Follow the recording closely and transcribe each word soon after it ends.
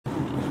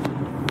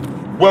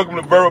Welcome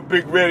to Verbal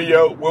Pick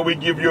Radio, where we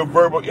give you a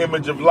verbal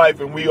image of life,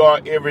 and we are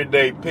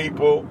everyday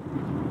people.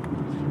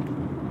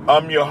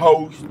 I'm your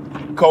host,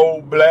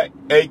 Cold Black,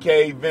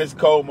 a.k.a. Vince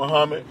Cold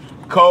Muhammad.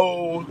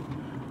 Cold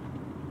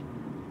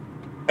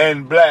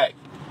and black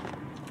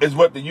is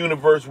what the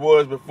universe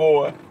was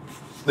before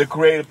the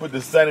Creator put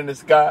the sun in the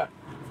sky.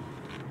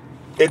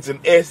 It's an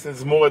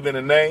essence more than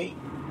a name.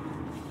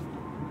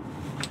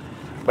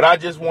 But I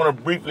just want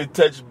to briefly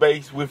touch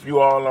base with you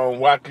all on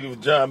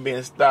Wyclef Jean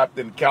being stopped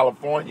in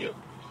California.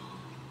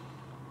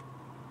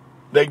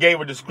 They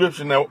gave a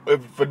description. Now,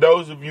 for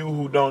those of you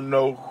who don't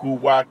know who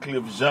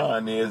Wyclef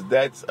Jean is,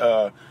 that's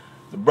the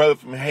brother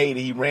from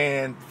Haiti. He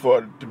ran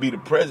to be the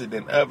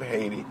president of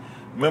Haiti.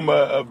 Member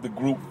of the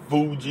group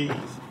Fugees.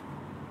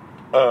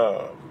 He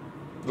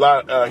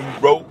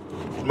wrote,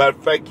 matter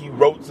of fact, he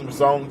wrote some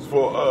songs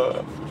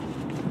for,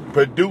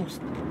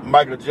 produced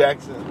Michael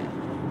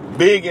Jackson.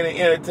 Big in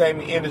the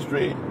entertainment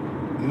industry,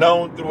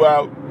 known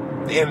throughout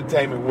the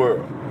entertainment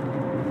world.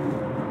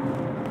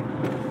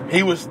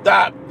 He was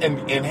stopped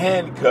and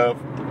handcuffed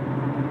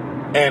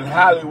in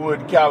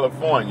Hollywood,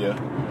 California,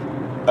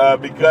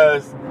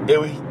 because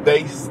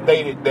they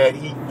stated that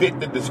he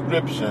fit the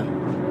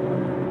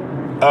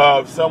description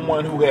of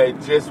someone who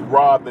had just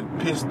robbed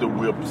and pistol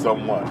whipped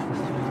someone.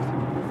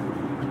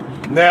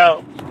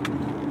 Now,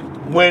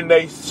 when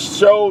they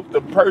showed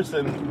the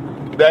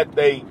person that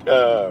they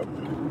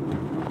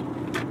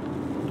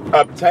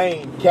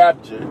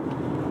captured,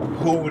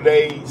 who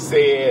they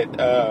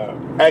said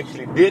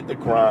actually did the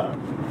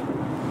crime,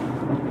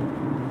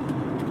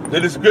 the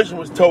description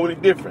was totally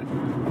different.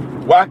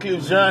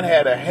 Wyclef Jean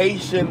had a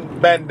Haitian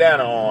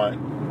bandana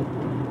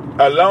on,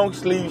 a long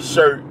sleeve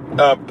shirt,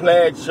 a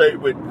plaid shirt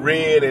with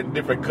red and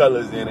different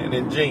colors in it,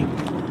 and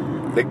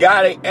jeans. The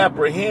guy they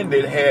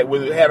apprehended had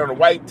on a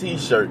white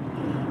t-shirt.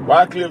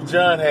 Wyclef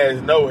Jean has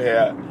no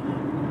hair.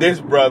 This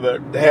brother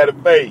had a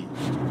fade.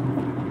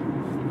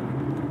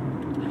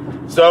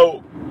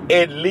 So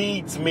it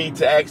leads me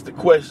to ask the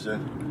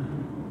question,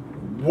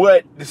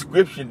 what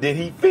description did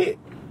he fit?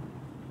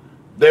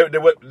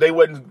 They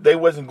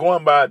wasn't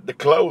going by the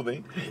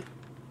clothing.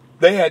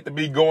 They had to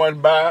be going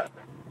by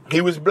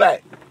he was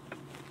black.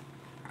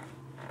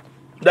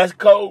 That's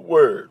code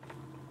word.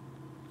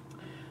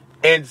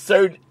 In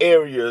certain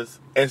areas,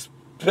 and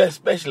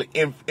especially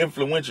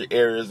influential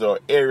areas or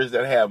areas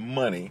that have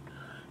money,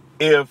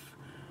 if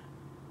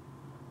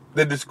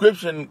the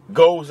description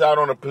goes out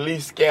on a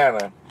police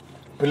scanner,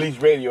 police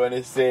radio, and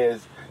it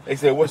says, they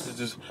say, what's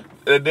this?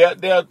 Or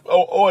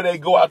they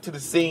go out to the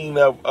scene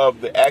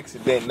of the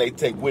accident and they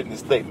take witness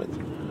statements.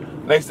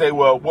 They say,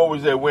 well, what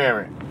was they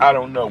wearing? I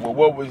don't know. Well,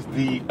 what was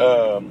the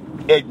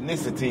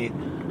ethnicity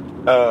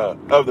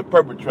of the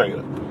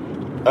perpetrator?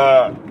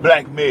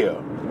 Black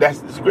male.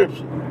 That's the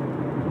description.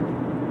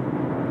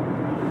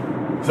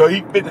 So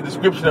he fit the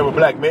description of a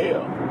black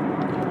male.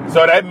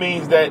 So that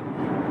means that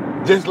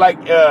just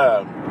like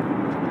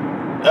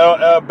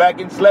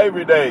back in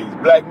slavery days,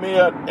 black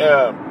male,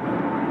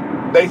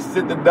 they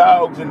sit the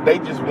dogs and they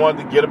just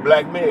wanted to get a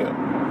black male.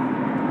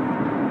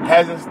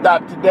 Hasn't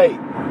stopped today.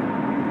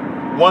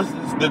 Once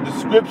the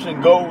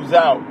description goes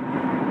out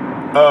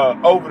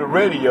over the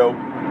radio,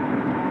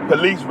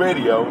 police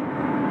radio,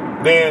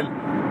 then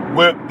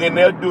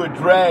they'll do a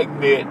drag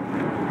net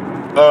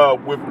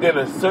within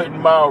a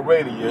certain mile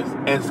radius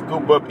and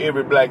scoop up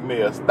every black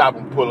male, stop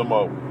and pull them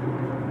over.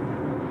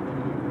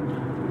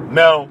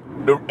 Now,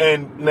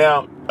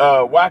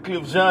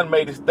 Wyclef Jean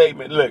made a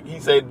statement. Look, he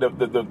said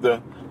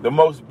the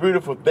most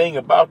beautiful thing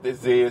about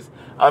this is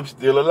I'm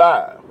still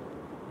alive.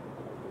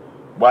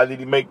 Why did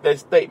he make that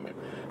statement?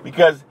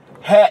 Because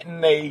hadn't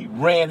they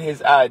ran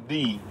his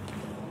ID?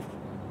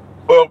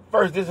 Well,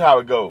 first, this is how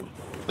it goes.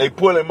 They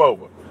pull him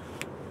over.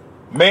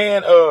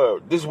 Man,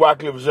 this is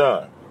Wyclef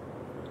Jean.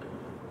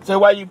 Say,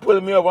 why you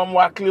pulling me over? I'm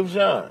Wyclef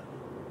Jean.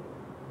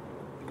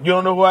 You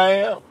don't know who I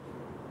am?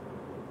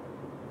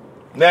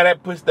 Now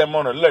that puts them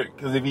on alert,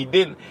 because if he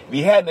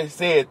hadn't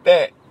said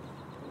that,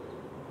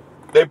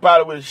 they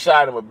probably would have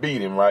shot him or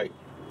beat him, right?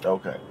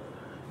 Okay.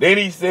 Then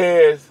he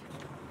says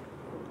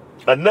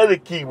another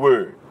key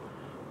word.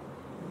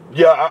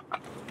 Yeah,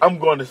 I'm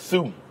going to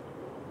sue.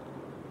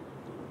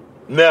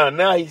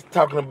 Now he's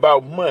talking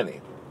about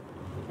money.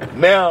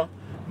 Now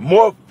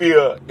more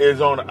fear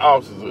is on the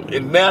officers,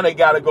 and now they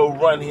got to go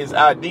run his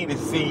ID to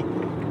see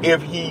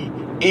if he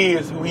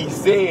is who he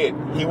said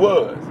he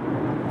was.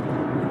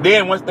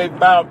 Then once they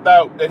found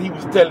out that he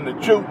was telling the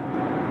truth,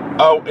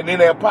 and then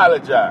they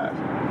apologized.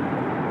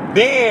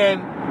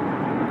 Then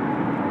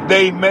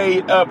they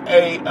made up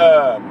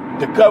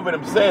to cover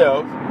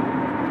themselves.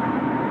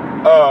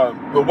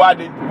 But why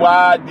did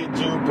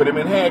you put him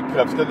in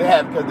handcuffs?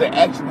 Because the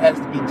action has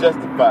to be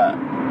justified.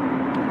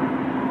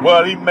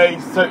 Well, he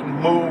made certain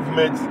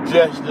movements,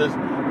 gestures.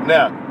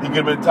 Now he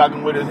could have been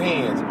talking with his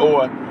hands,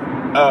 or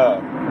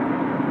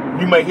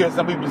you may hear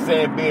some people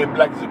saying being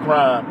black is a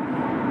crime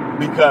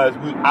because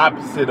we're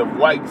opposite of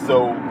white.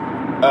 So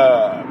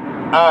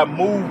our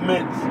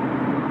movements,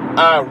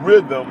 our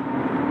rhythm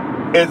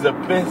is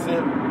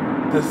offensive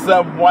to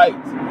some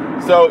whites.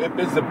 So if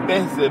it's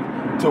offensive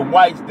to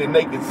whites, then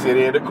they consider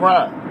it a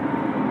crime.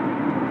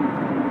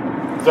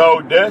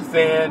 So they're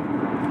saying,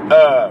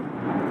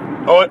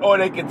 or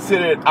they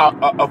consider it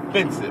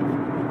offensive,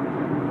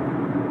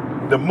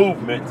 the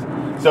movement.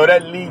 So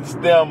that leads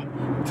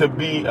them to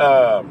be,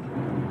 at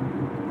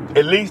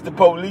least the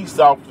police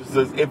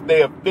officers, if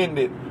they're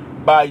offended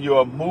by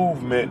your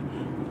movement,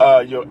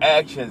 your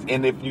actions,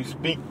 and if you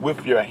speak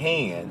with your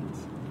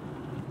hands,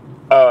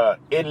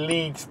 it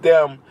leads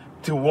them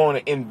to want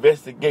to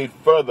investigate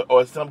further,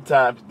 or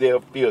sometimes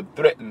they'll feel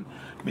threatened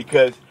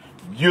because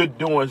you're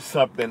doing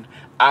something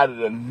out of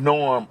the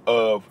norm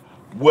of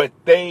what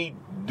they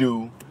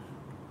do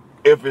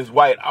if it's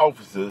white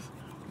officers.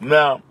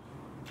 Now,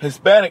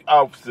 Hispanic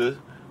officers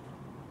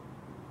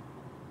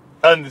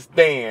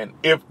understand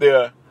if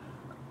they're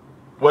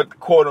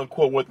quote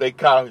unquote what they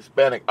call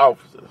Hispanic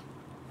officers.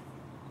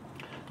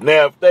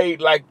 Now, if they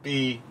like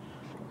the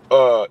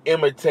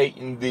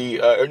imitating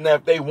now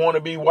if they want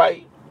to be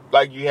white,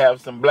 like you have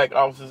some black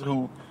officers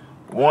who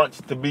wants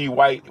to be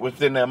white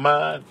within their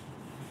mind,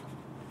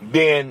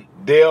 then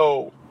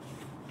they'll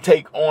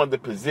take on the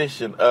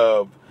position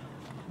of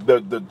a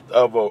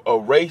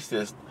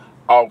racist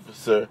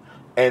officer,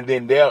 and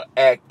then they'll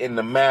act in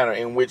the manner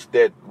in which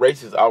that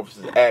racist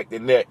officers act,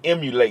 and they'll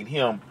emulate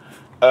him,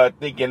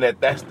 thinking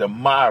that that's the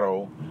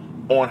model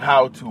on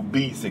how to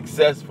be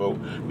successful,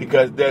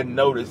 because they're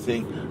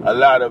noticing a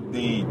lot of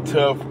the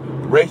tough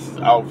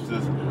racist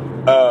officers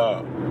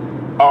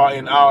are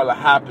in all the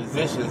high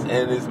positions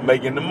and is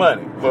making the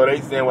money. So they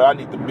saying, well, I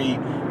need to be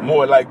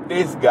more like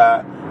this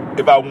guy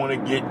if I want to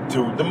get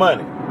to the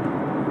money.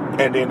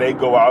 And then they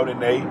go out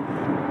and they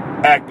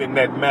act in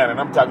that manner. And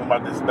I'm talking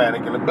about the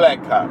Hispanic and the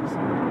black cops.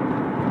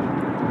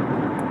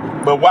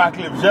 But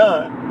Wyclef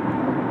Jean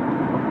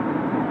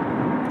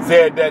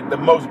said that the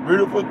most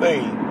beautiful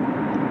thing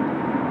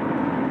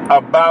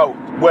about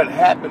what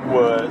happened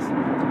was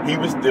he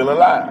was still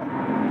alive.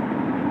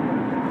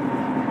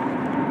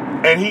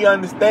 And he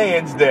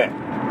understands that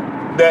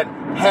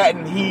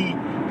hadn't he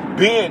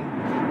been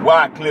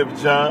Wyclef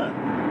Jean,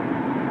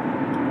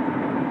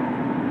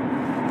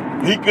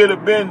 he could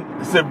have been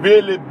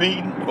severely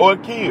beaten or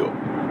killed.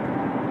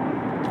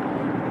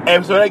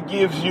 And so that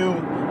gives you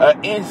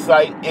an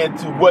insight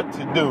into what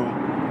to do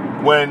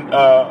when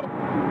a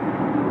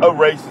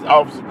racist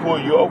officer pull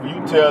you over.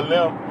 You tell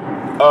them,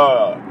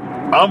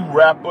 I'm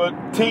rapper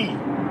T.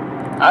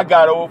 I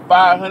got over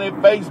 500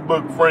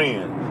 Facebook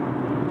friends.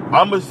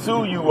 I'ma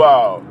sue you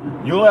all.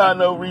 You don't have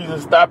no reason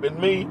stopping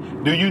me.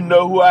 Do you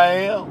know who I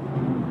am?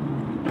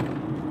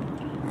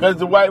 Because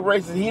the white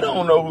racist, he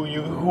don't know who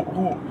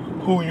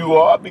you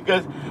are,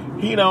 because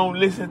he don't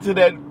listen to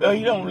that.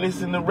 He don't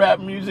listen to rap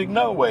music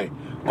no way,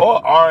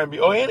 or R&B,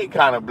 or any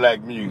kind of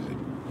black music.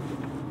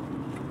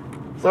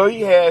 So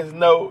he has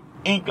no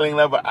inkling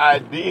of an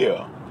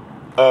idea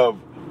of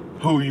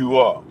who you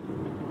are.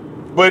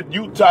 But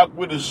you talk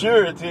with a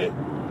surety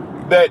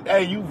that,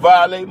 hey, you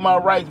violate my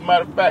rights.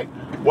 Matter of fact,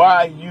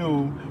 why are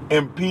you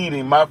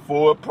impeding my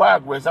forward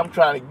progress? I'm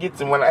trying to get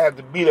to when I have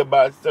to be there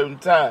by a certain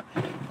time.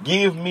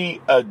 Give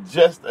me a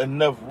just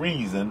enough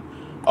reason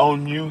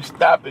on you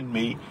stopping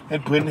me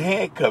and putting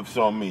handcuffs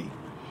on me.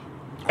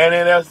 And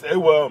then they'll say,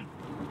 well,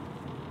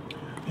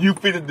 you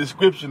fit the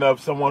description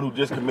of someone who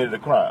just committed a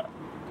crime.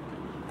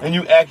 And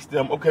you ask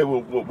them, okay,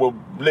 well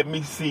let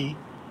me see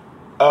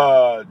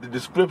the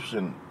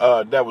description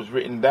that was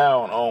written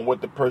down on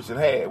what the person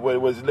had. What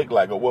it look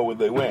like, or what were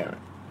they wearing?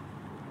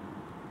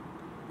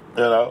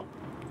 You know?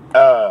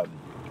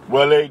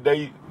 Well,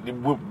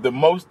 the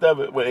most of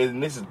it,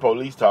 and this is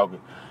police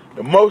talking,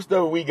 the most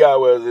of it we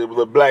got was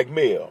a black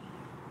male.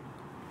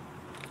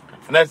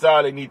 And that's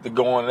all they need to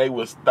go on. They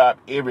will stop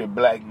every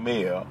black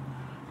male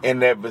in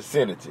that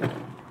vicinity.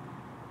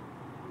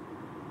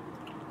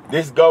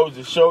 This goes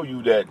to show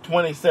you that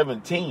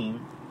 2017,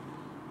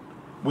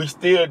 we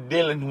still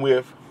dealing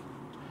with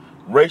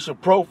racial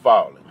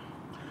profiling.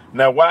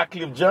 Now,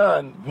 Wyclef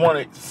Jean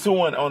wanted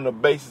suing on the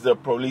basis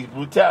of police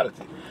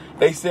brutality.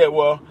 They said,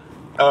 well,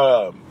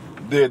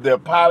 the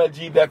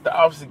apology that the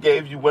officer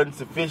gave you wasn't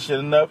sufficient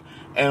enough,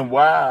 and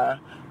why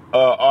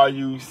are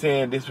you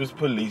saying this was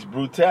police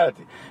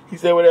brutality? He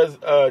said, well,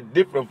 there's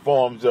different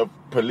forms of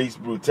police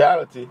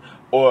brutality,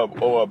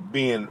 or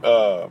being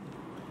of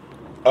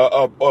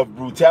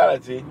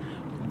brutality,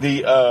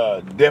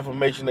 the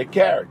defamation of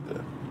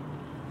character,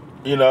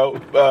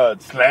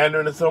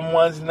 slandering of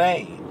someone's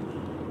name.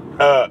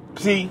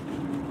 See,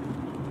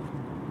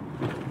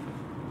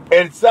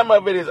 and some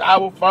of it is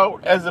our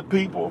fault as a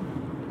people,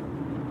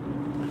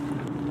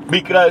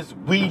 because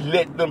we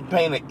let them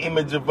paint an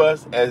image of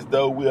us as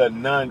though we are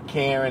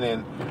non-caring,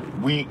 and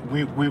we're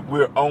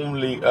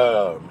only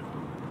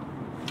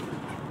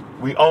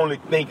we only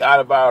think out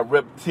of our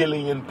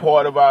reptilian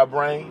part of our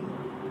brain.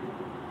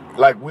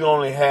 Like we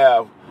only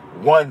have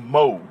one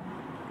mode,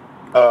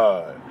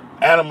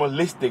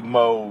 animalistic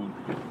mode,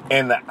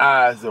 in the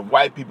eyes of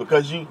white people.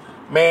 Because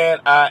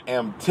I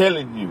am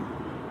telling you,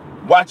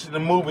 watching the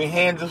movie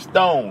Hands of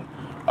Stone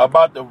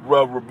about the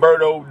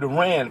Roberto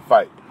Duran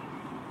fight,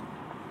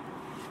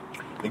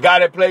 The guy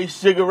that plays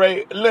Sugar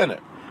Ray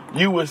Leonard.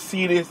 You will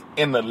see this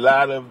in a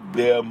lot of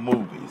their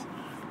movies.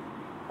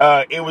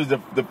 It was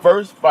the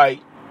first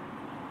fight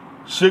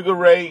Sugar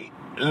Ray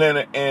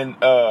Leonard and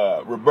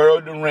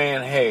Roberto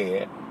Duran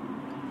had.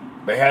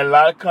 They had a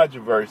lot of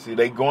controversy.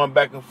 They going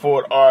back and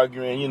forth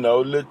arguing, a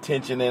little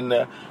tension in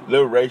there,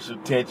 little racial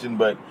tension.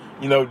 But,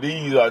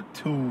 these are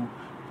two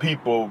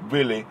people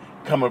really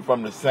coming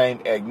from the same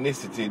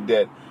ethnicity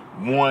that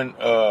one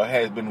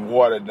has been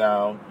watered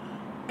down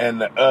and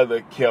the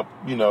other kept,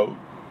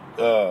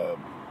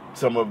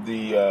 some of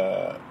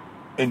the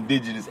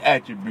indigenous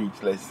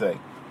attributes, let's say.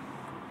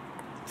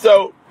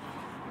 So,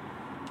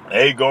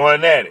 they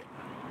going at it.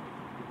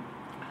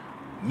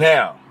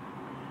 Now,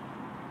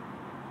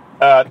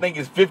 I think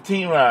it's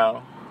 15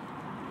 rounds.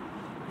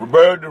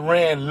 Roberto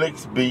Duran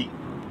looks beat.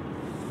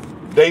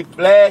 They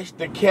flashed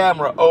the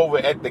camera over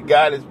at the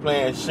guy that's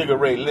playing Sugar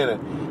Ray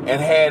Leonard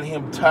and had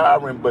him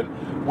towering, but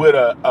with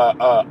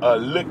a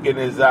look in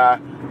his eye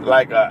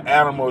like an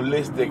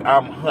animalistic,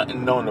 I'm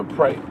hunting on the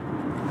prey.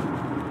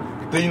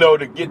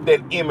 To get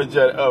that image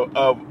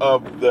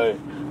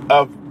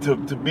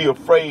to be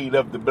afraid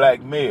of the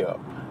black male.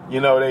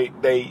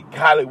 They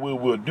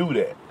Hollywood will do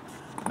that.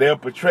 They'll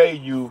portray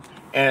you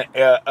in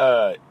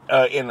an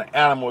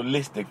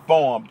animalistic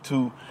form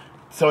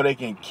so they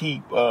can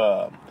keep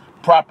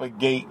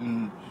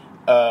propagating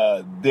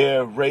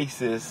their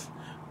racist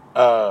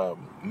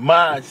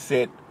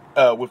mindset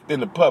within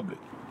the public.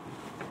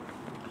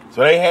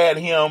 So they had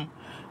him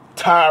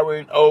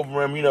towering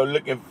over him,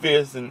 looking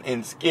fierce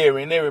and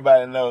scary, and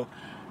everybody knows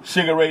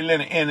Sugar Ray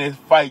Leonard in his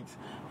fights,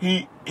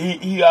 he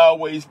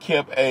always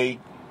kept in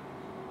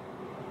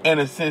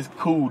a sense,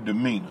 cool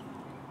demeanor.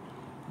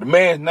 The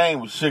man's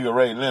name was Sugar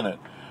Ray Leonard.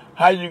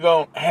 How you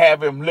gonna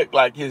have him look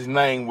like his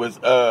name was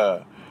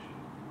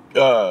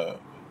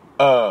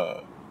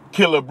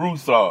Killer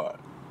Broussard?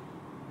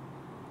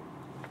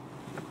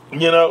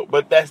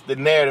 But that's the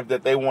narrative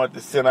that they want to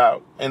send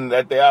out, and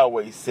that they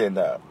always send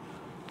out.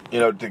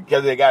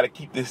 Because they got to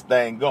keep this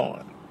thing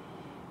going.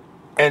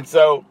 And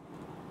so,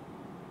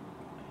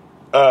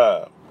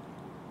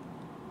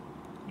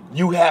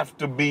 you have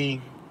to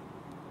be,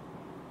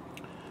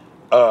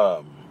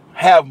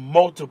 have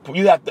multiple,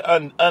 you have to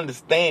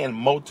understand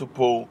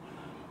multiple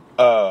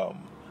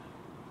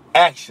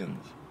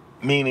actions.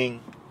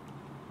 Meaning,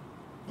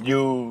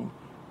 you,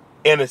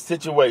 in a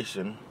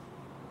situation,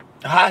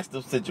 a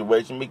hostile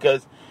situation,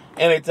 because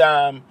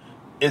anytime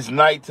it's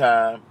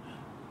nighttime,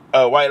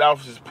 white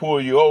officers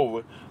pull you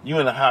over, you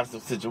in a hostile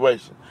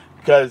situation.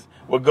 Because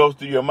what goes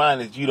through your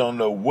mind is you don't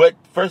know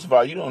first of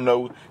all, you don't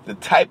know the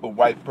type of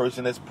white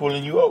person that's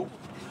pulling you over.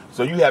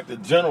 So you have to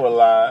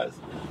generalize,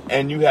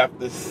 and you have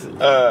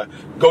to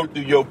go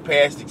through your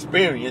past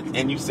experience,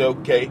 and you say,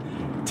 okay,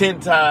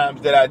 10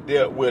 times that I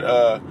dealt with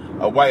a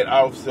white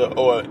officer,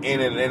 or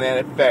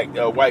in fact,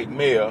 a white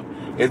male,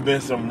 there's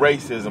been some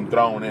racism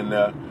thrown in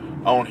there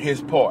on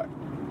his part.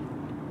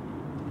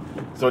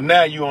 So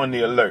now you're on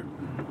the alert.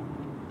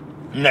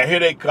 Now here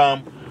they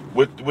come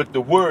with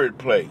the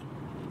wordplay,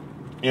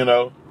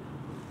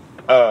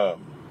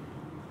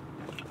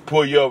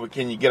 pull you over,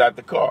 can you get out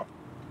the car?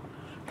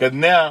 Because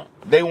now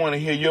they want to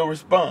hear your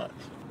response.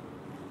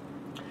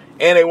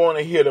 And they want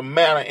to hear the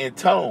manner and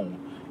tone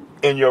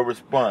in your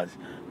response.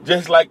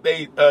 Just like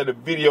the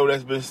video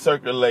that's been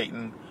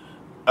circulating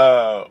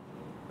of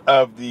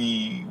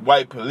the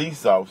white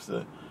police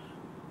officer,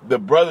 the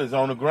brother's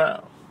on the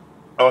ground.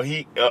 Or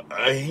he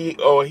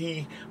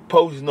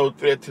poses no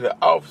threat to the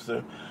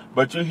officer,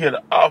 but you hear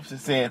the officer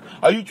saying,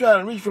 "Are you trying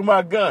to reach for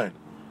my gun?"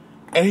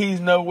 And he's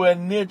nowhere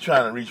near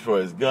trying to reach for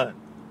his gun.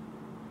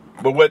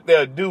 But what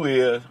they'll do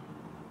is,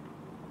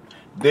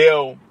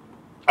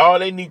 all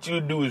they need you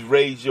to do is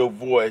raise your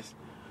voice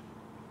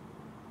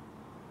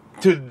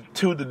to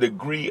the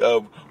degree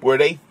of where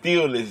they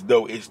feel as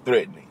though it's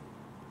threatening.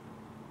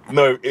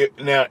 Now look,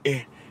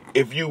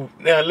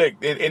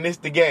 and it's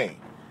the game.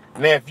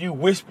 Now if you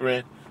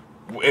whispering,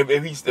 if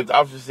the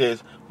officer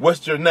says,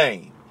 "What's your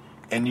name?"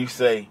 and you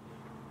say,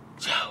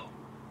 "Joe,"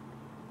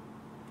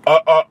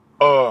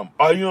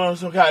 are you on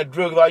some kind of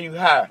drugs? Are you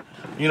high?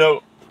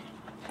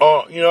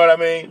 Or you know what I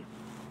mean?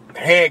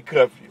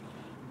 Handcuff you.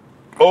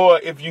 Or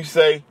if you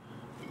say,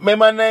 "Man,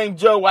 my name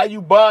Joe, why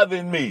you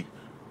bothering me?"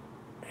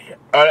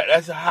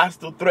 That's a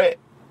hostile threat.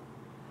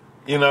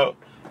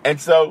 And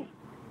so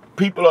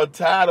people are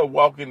tired of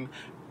walking.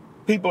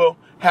 People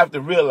have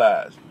to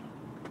realize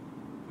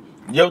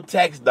your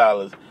tax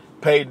dollars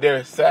paid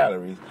their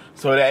salaries,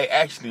 so they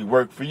actually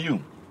work for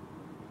you.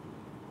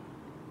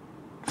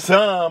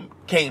 Some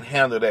can't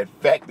handle that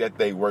fact that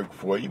they work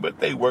for you, but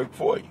they work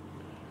for you.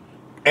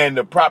 And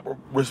the proper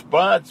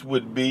response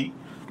would be,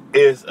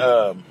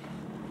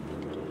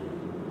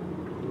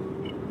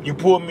 you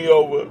pull me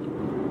over,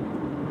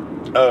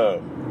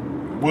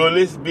 will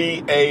this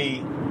be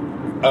a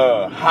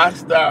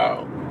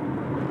hostile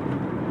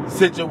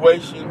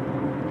situation,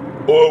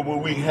 or will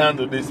we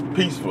handle this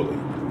peacefully?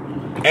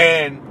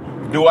 And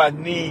do I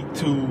need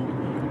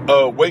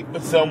to wait for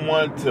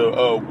someone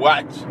to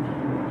watch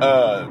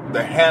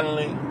the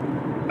handling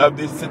of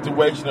this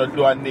situation, or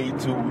do I need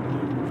to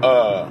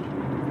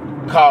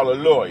call a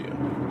lawyer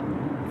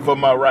for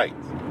my rights?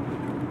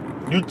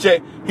 You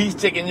check. He's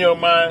checking your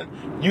mind.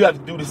 You have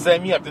to do the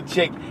same. You have to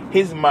check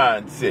his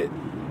mindset,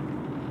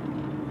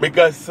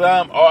 because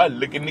some are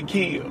looking to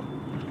kill,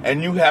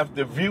 and you have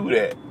to view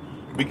that,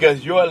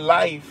 because your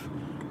life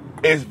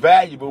is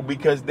valuable,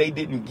 because they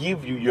didn't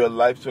give you your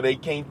life, so they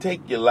can't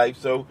take your life.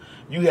 So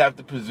you have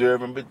to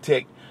preserve and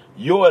protect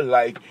your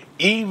life,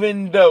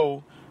 even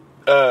though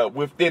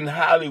within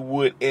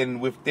Hollywood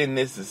and within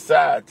this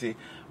society,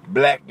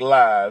 black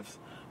lives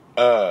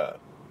are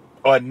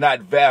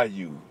not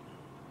valued.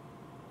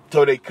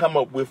 So they come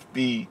up with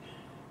the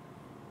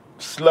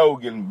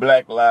slogan,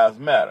 Black Lives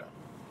Matter.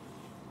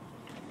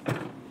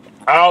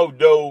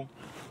 Although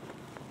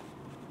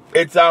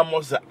it's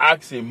almost an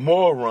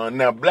oxymoron.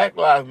 Now, Black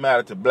Lives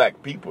Matter to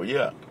black people,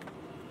 yeah.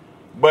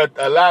 But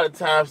a lot of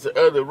times to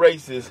other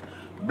races,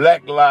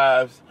 black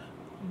lives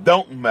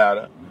don't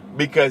matter,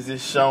 because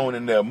it's shown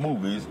in their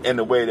movies and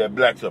the way that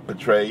blacks are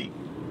portrayed.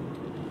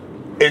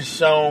 It's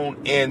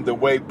shown in the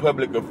way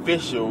public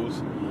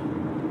officials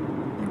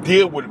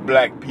deal with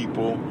black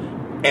people,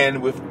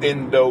 and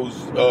within those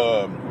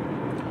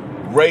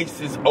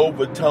racist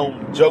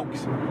overtone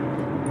jokes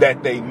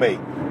that they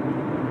make.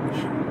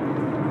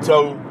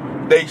 So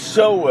they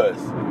show us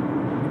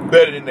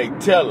better than they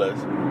tell us,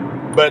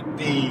 but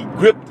the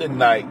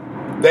kryptonite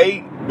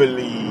they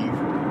believe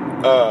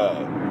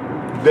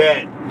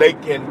that they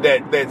can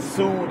that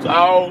soothes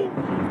all,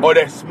 or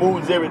that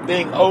smooths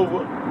everything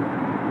over,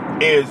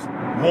 is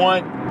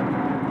one.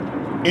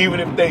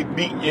 Even if they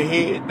beat your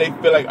head, they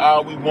feel like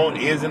all we want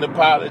is an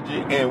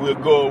apology and we'll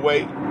go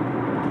away.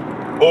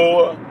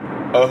 Or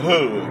a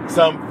hug,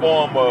 some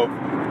form of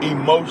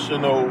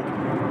emotional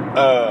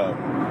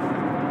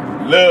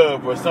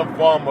love, or some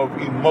form of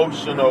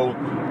emotional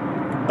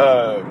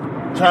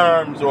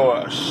terms, or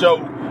a show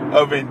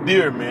of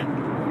endearment,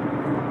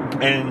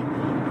 and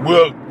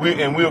we'll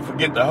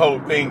forget the whole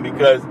thing,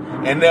 because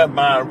in their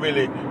mind,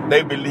 really,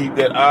 they believe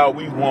that all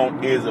we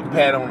want is a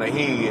pat on the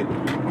head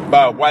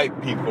by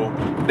white people.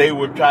 They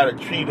would try to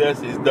treat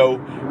us as though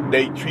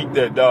they treat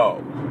their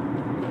dog.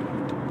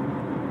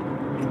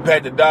 You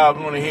pat the dog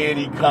on the head,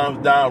 he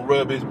comes down,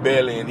 rub his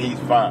belly, and he's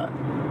fine.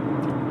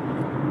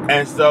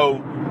 And so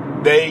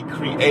they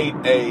create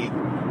a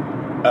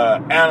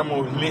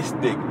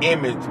animalistic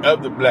image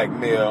of the black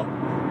male.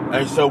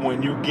 And so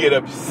when you get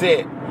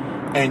upset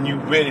and you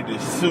ready to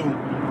sue,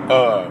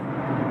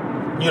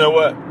 you know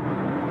what?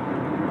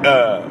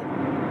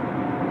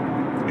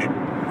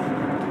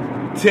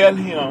 Tell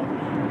him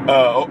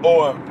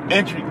or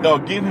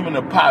give him an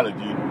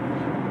apology,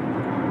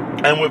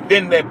 and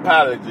within that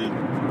apology,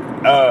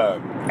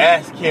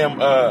 ask him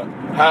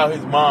how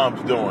his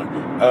mom's doing,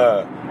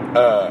 and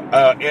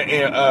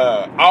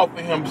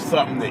offer him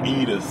something to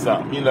eat or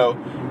something. You know,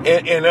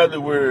 in other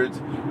words,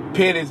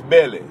 pet his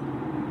belly.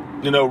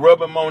 You know,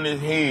 rub him on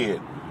his head.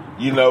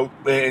 You know,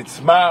 and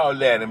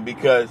smile at him,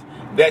 because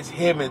that's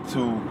heaven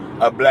to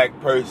a black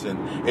person,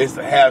 is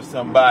to have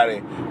somebody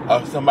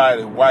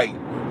white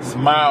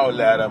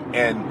smile at them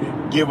and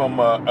give them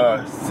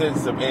a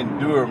sense of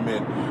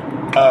endurance,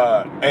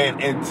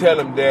 and tell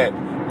them that,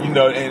 you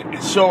know,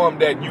 and show them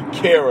that you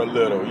care a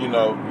little, you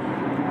know.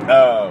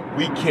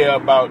 We care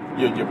about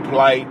your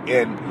plight,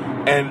 and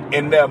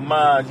in their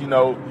minds, you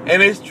know.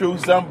 And it's true,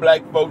 some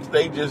black folks,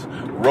 they just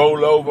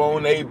roll over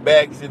on their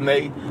backs and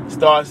they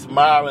start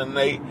smiling,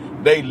 they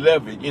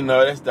love it, you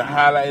know. That's the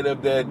highlight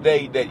of their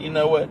day, that, you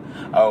know what,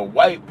 a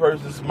white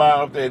person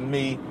smiled at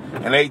me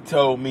and they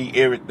told me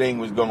everything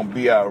was going to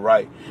be all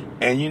right.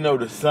 And, you know,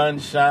 the sun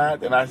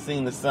shined and I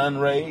seen the sun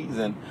rays,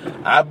 and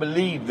I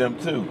believed them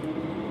too.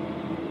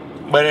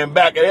 But in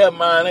back of their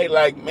mind, they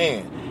like,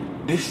 man,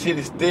 this shit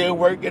is still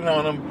working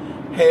on them.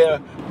 Hell,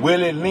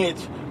 Willie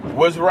Lynch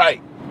was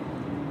right.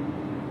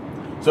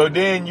 So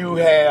then you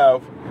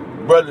have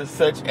brothers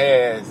such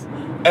as,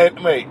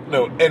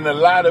 and a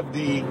lot of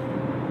the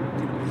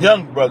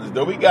young brothers,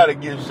 though, we got to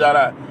give shout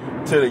out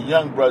to the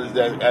young brothers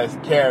that's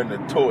carrying the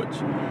torch.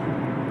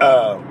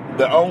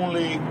 The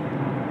only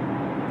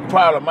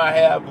problem I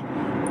have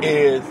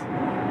is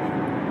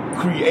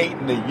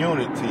creating the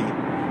unity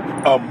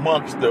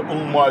amongst the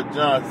Umar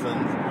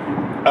Johnsons,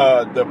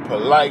 the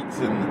Polites,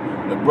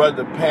 and the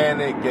Brother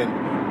Panic, and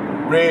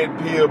Red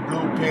Pill,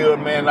 Blue Pill.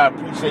 Man, I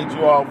appreciate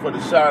you all for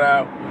the shout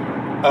out.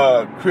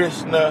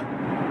 Krishna,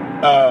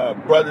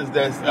 brothers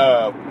that's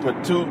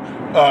Patu,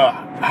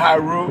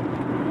 Haru,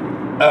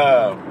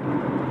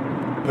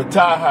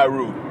 Patah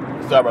Haru,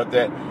 sorry about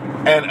that,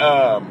 and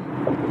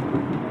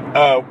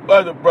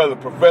other brother,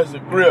 Professor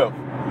Griff,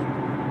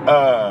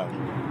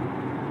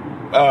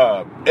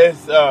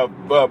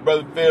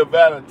 Brother Phil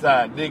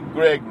Valentine, Dick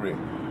Gregory,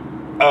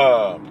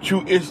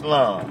 True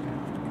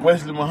Islam,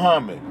 Wesley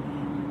Muhammad,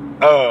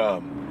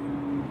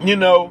 you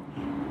know,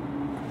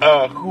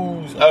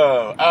 who's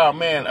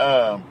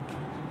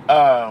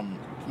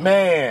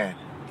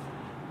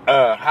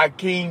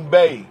Hakeem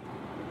Bey,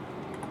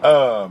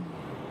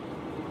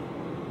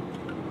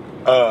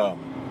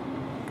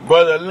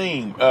 Brother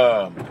Leem,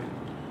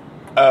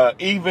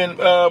 Even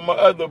my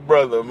other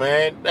brother,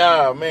 man.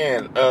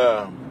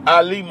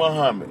 Ali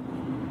Muhammad.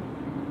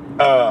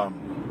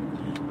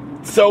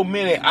 So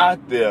many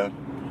out there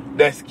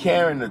that's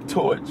carrying the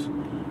torch.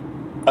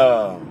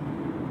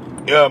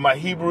 My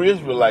Hebrew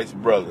Israelites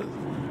brothers.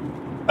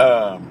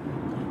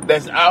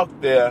 That's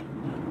out there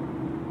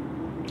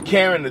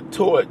carrying the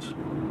torch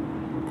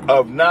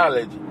of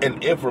knowledge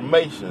and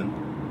information,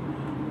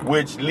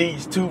 which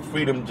leads to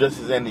freedom,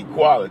 justice, and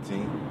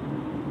equality.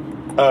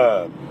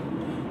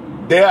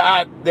 They're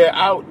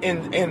out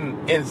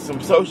in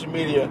some social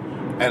media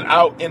and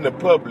out in the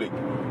public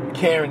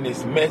carrying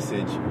this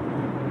message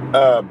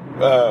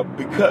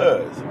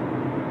because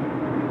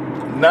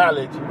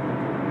knowledge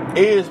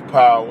is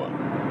power,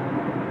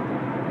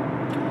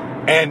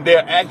 and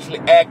they're actually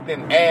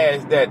acting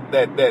as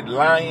that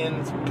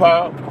lion's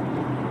paw.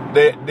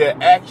 They're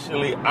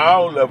actually,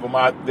 all of them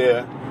out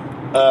there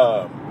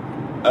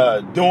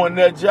doing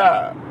their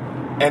job,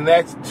 and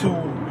that's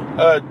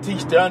to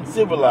teach the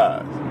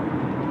uncivilized.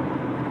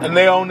 And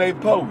they on their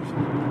post,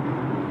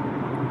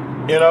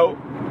 you know,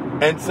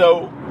 and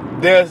so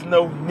there's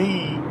no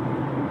need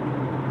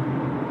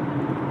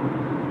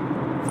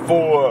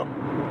for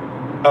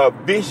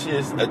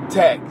vicious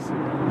attacks.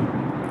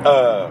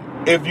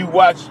 If you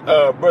watch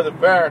Brother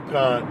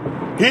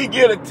Farrakhan, he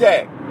get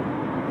attacked,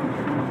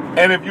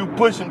 and if you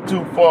push him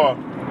too far,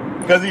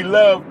 because he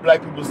loves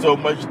black people so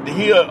much,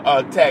 he'll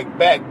attack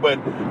back. But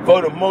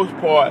for the most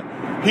part,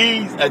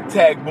 he's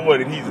attacked more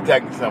than he's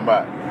attacking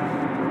somebody.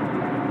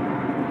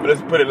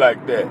 Let's put it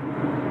like that.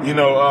 You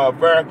know,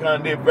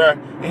 Farrakhan did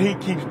Farrakhan, and he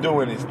keeps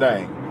doing his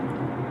thing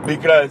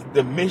because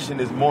the mission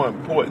is more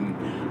important.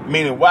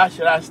 Meaning, why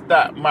should I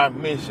stop my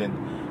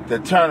mission to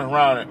turn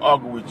around and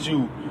argue with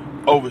you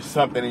over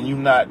something and you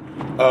not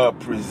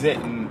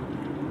presenting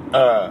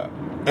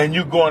and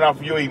you going off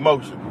of your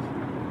emotions?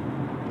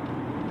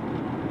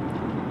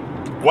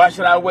 Why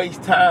should I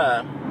waste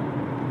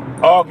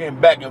time arguing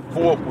back and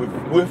forth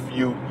with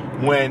you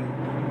when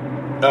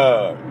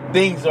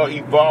things are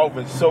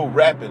evolving so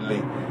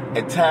rapidly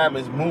and time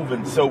is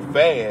moving so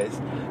fast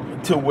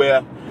to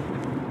where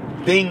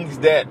things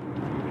that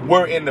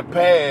were in the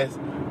past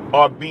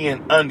are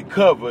being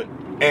uncovered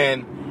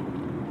and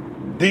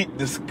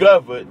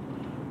discovered,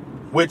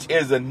 which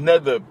is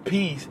another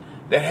piece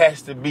that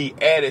has to be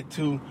added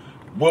to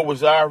what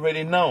was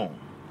already known.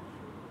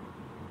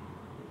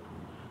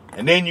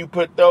 And then you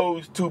put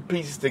those two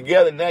pieces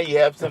together, now you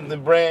have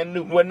something brand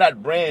new. Well,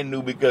 not brand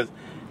new because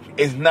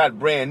it's not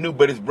brand new,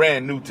 but it's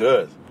brand new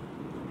to us.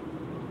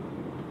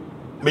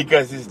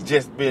 Because it's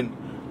just been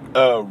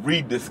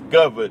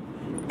rediscovered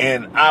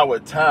in our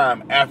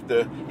time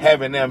after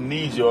having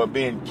amnesia or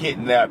being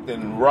kidnapped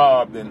and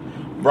robbed and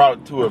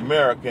brought to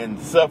America and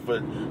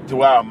suffered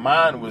till our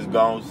mind was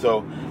gone.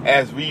 So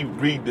as we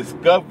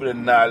rediscover the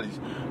knowledge,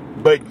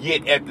 but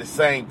yet at the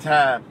same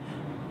time,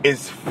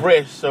 it's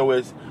fresh, so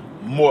it's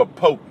more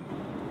potent.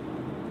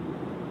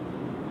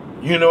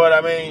 You know what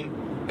I mean?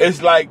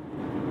 It's like,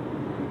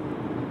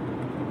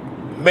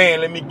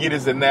 man, let me get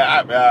this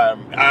analogy.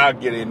 I'll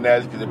get it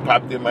analogy because it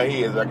popped in my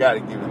head, so I got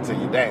to give it to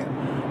you.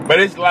 Damn. But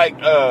it's like,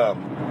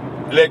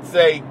 let's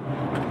say,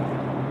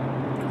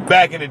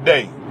 back in the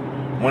day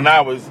when I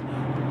was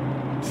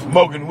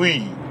smoking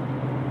weed.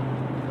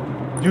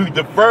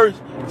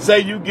 Say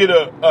you get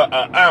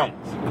an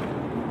ounce.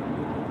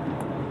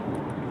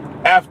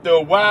 After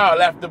a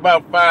while, after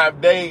about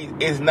 5 days,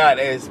 it's not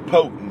as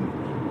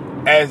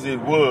potent as it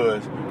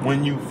was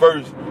when you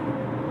first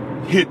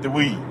hit the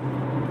weed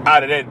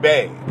out of that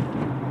bag.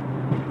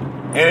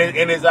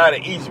 And it's out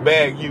of each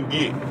bag you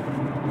get.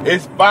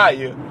 It's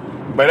fire,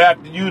 but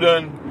after you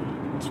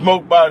done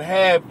smoke about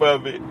half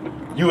of it,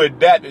 you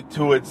adapted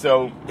to it,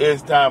 so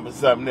it's time for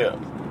something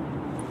else.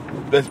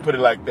 Let's put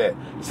it like that.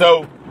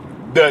 So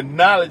the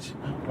knowledge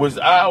was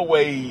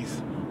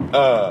always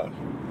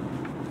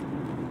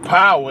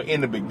power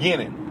in the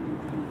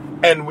beginning,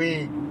 and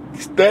we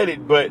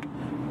studied, but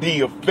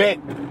the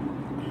effect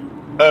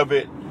of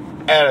it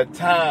at a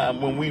time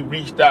when we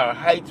reached our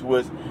heights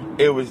was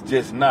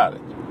just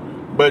knowledge.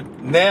 But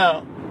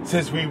now,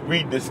 since we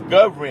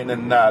rediscovering the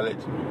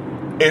knowledge,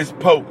 it's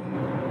potent,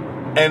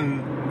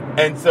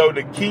 and so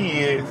the key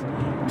is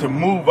to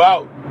move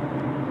out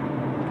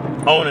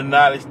on the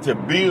knowledge, to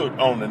build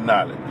on the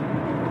knowledge.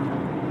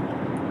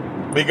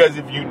 Because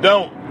if you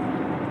don't,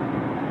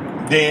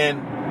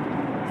 then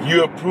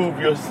you'll prove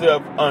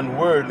yourself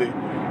unworthy,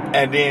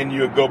 and then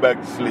you'll go back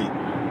to sleep.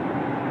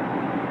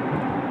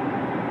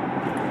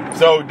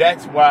 So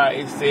that's why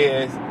it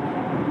says,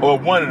 or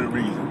one of the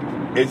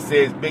reasons, it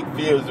says big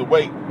fields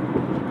await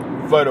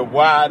for the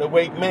wide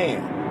awake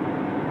man.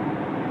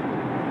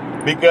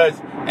 Because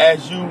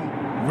as you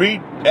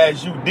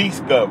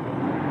discover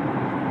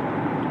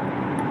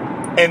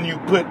and you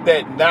put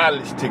that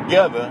knowledge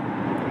together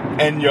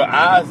and your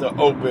eyes are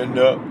opened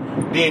up,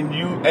 then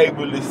you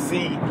able to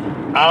see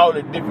all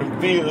the different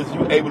fields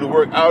you able to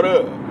work out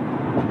of.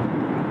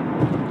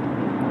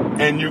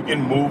 And you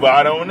can move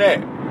out on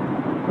that.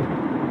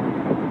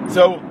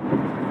 So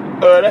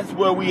that's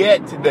where we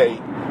at today.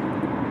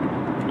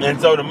 And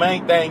so the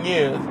main thing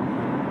is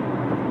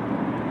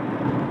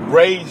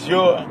raise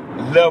your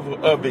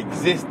level of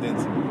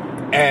existence,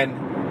 and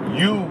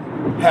you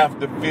have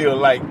to feel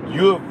like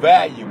you're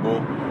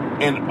valuable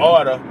in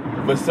order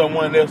for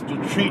someone else to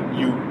treat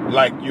you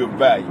like you're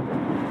valuable.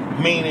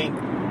 Meaning,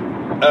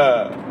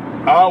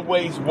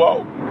 always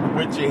walk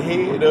with your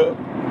head up,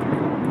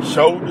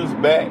 shoulders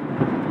back.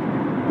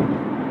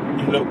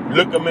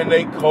 Look them in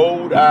their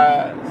cold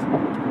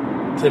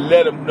eyes to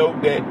let them know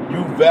that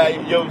you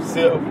value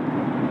yourself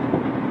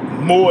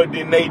more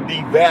than they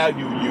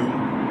devalue you,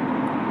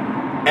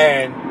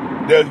 and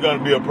there's going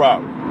to be a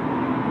problem.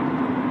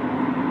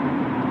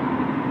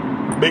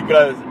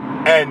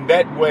 And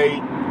that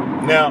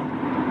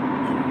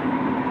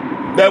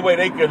way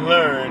they can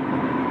learn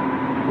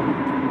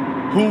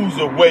who's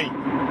awake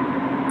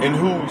and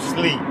who's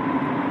asleep,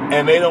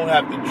 and they don't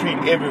have to treat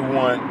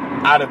everyone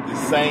out of the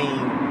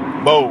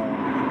same bowl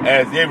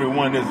as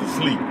everyone is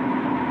asleep.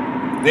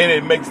 Then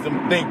it makes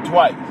them think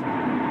twice.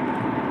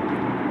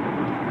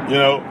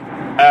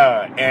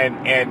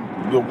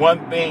 And the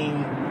one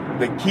thing,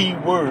 the key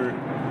word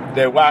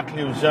that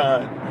Wyclef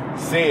Jean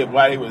said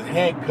while he was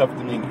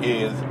handcuffing him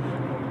is,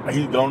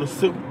 he's gonna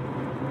sue.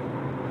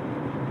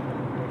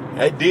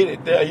 They did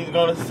it there, he's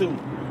gonna sue.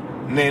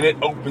 And then it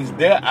opens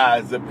their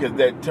eyes up, because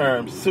that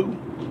term sue,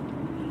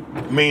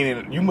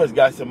 meaning you must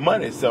got some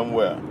money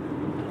somewhere.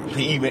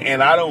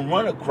 And I don't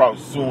run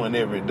across suing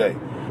every day.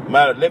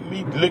 Matter, let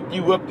me look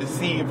you up to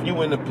see if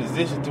you in a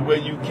position to where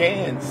you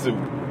can sue.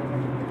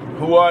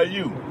 Who are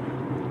you?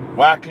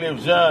 Wyclef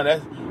Jean,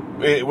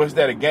 what's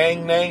that, a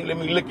gang name? Let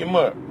me look him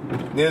up.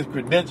 Then his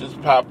credentials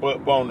pop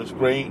up on the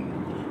screen.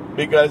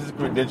 Because his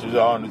credentials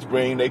are on the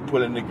screen, they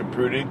put in the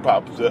computer, it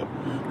pops up.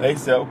 They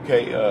say,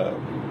 okay,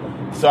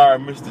 sorry,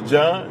 Mr.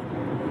 John,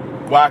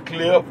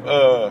 Wyclef,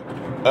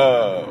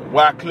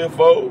 Wyclef,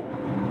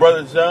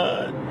 Brother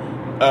John,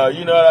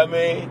 you know what I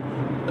mean?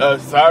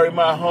 Sorry,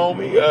 my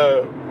homie.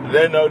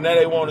 Now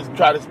they want to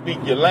try to speak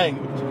your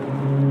language.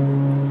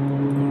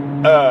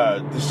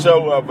 To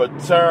show of a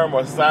term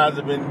or signs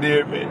of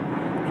endearment.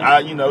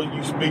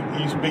 You speak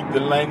the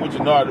language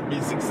in order to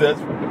be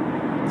successful.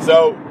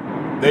 So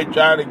they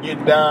try to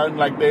get down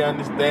like they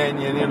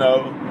understand you,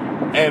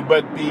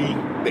 but the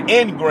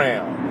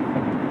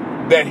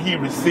engram that he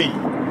received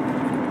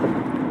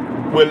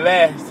will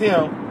last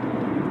him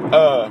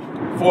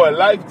for a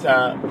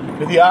lifetime,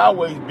 because he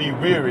always be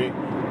weary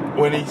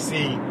when he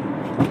see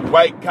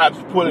white cops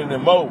pulling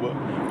him over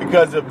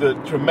because of the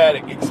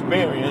traumatic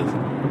experience,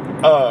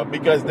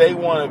 because they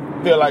want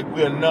to feel like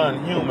we're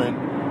non-human,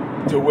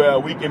 to where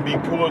we can be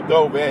pulled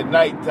over at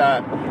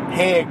nighttime,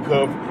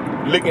 handcuffed,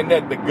 looking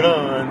at the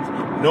guns,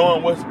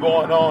 knowing what's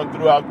going on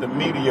throughout the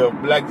media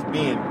of blacks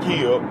being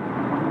killed,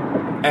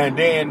 and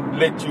then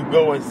let you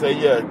go and say,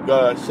 yeah,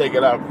 God, shake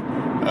it off.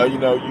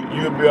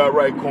 You'll be all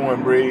right,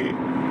 cornbread.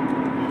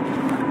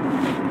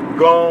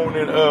 Go on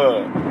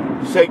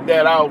and shake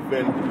that off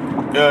and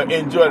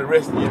enjoy the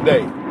rest of your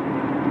day.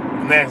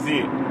 And that's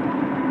it.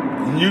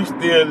 And you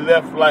still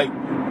left like,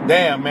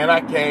 damn, man,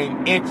 I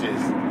came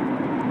inches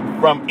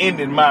from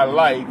ending my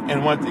life.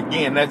 And once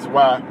again, that's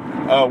why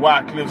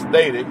Wyclef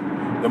stated,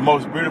 the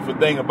most beautiful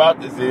thing about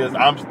this is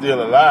I'm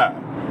still alive.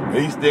 At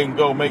least they can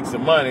go make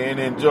some money and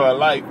enjoy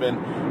life, and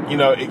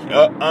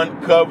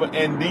uncover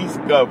and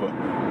discover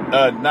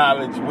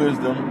knowledge,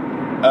 wisdom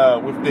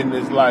within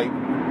this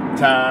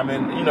lifetime,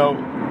 and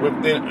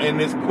in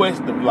this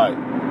quest of life.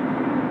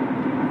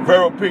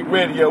 Verbal Pick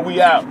Radio,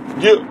 we out.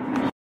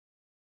 Yeah.